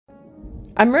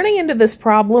I'm running into this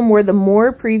problem where the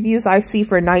more previews I see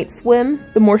for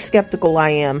Nightswim, the more skeptical I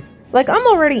am. Like, I'm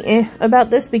already about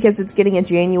this because it's getting a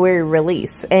January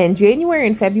release, and January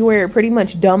and February are pretty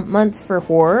much dump months for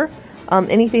horror.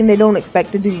 Anything they don't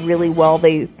expect to do really well,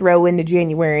 they throw into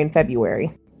January and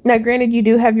February. Now, granted, you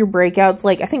do have your breakouts,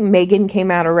 like, I think Megan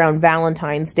came out around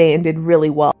Valentine's Day and did really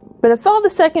well. But I saw the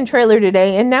second trailer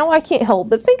today, and now I can't help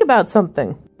but think about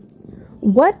something.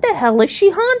 What the hell is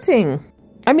she haunting?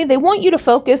 I mean, they want you to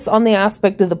focus on the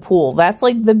aspect of the pool. That's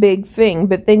like the big thing.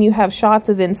 But then you have shots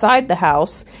of inside the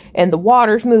house, and the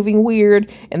water's moving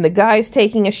weird, and the guy's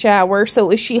taking a shower.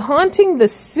 So is she haunting the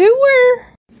sewer?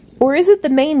 Or is it the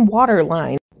main water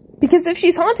line? Because if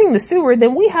she's haunting the sewer,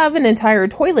 then we have an entire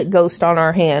toilet ghost on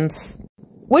our hands.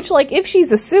 Which, like, if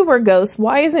she's a sewer ghost,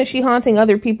 why isn't she haunting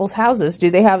other people's houses? Do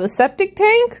they have a septic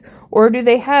tank? Or do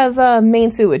they have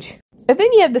main sewage? And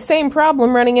then you have the same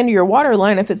problem running into your water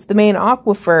line if it's the main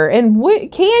aquifer. And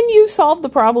can you solve the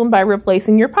problem by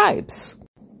replacing your pipes?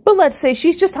 But let's say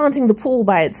she's just haunting the pool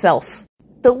by itself.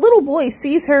 The little boy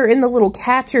sees her in the little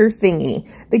catcher thingy.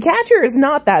 The catcher is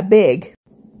not that big,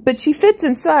 but she fits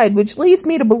inside, which leads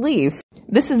me to believe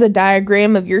this is a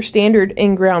diagram of your standard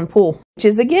in-ground pool, which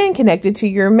is again connected to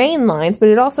your main lines, but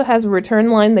it also has a return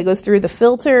line that goes through the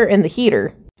filter and the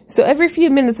heater. So every few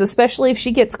minutes, especially if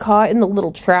she gets caught in the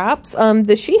little traps,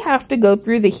 does she have to go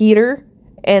through the heater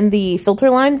and the filter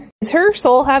line? Is her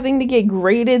soul having to get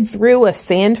grated through a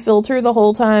sand filter the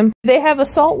whole time? Do they have a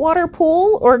saltwater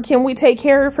pool, or can we take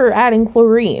care of her adding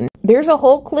chlorine? There's a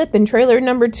whole clip in trailer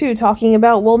number 2 talking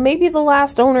about, well, maybe the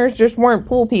last owners just weren't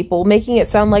pool people, making it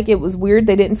sound like it was weird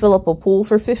they didn't fill up a pool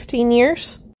for 15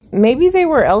 years. Maybe they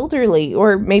were elderly,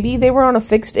 or maybe they were on a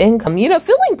fixed income. You know,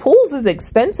 filling pools is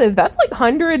expensive. That's like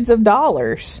hundreds of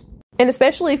dollars. And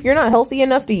especially if you're not healthy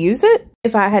enough to use it.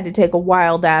 If I had to take a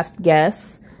wild-ass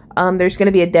guess, there's going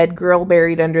to be a dead girl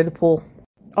buried under the pool.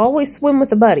 Always swim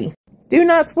with a buddy. Do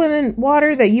not swim in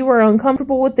water that you are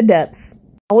uncomfortable with the depth.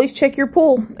 Always check your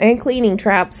pool and cleaning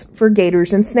traps for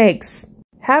gators and snakes.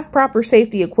 Have proper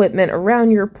safety equipment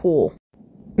around your pool.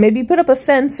 Maybe put up a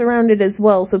fence around it as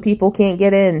well so people can't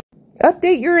get in.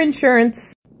 Update your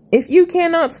insurance. If you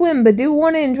cannot swim but do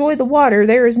want to enjoy the water,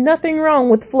 there is nothing wrong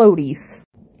with floaties.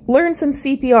 Learn some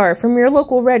CPR from your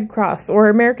local Red Cross or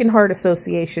American Heart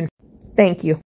Association. Thank you.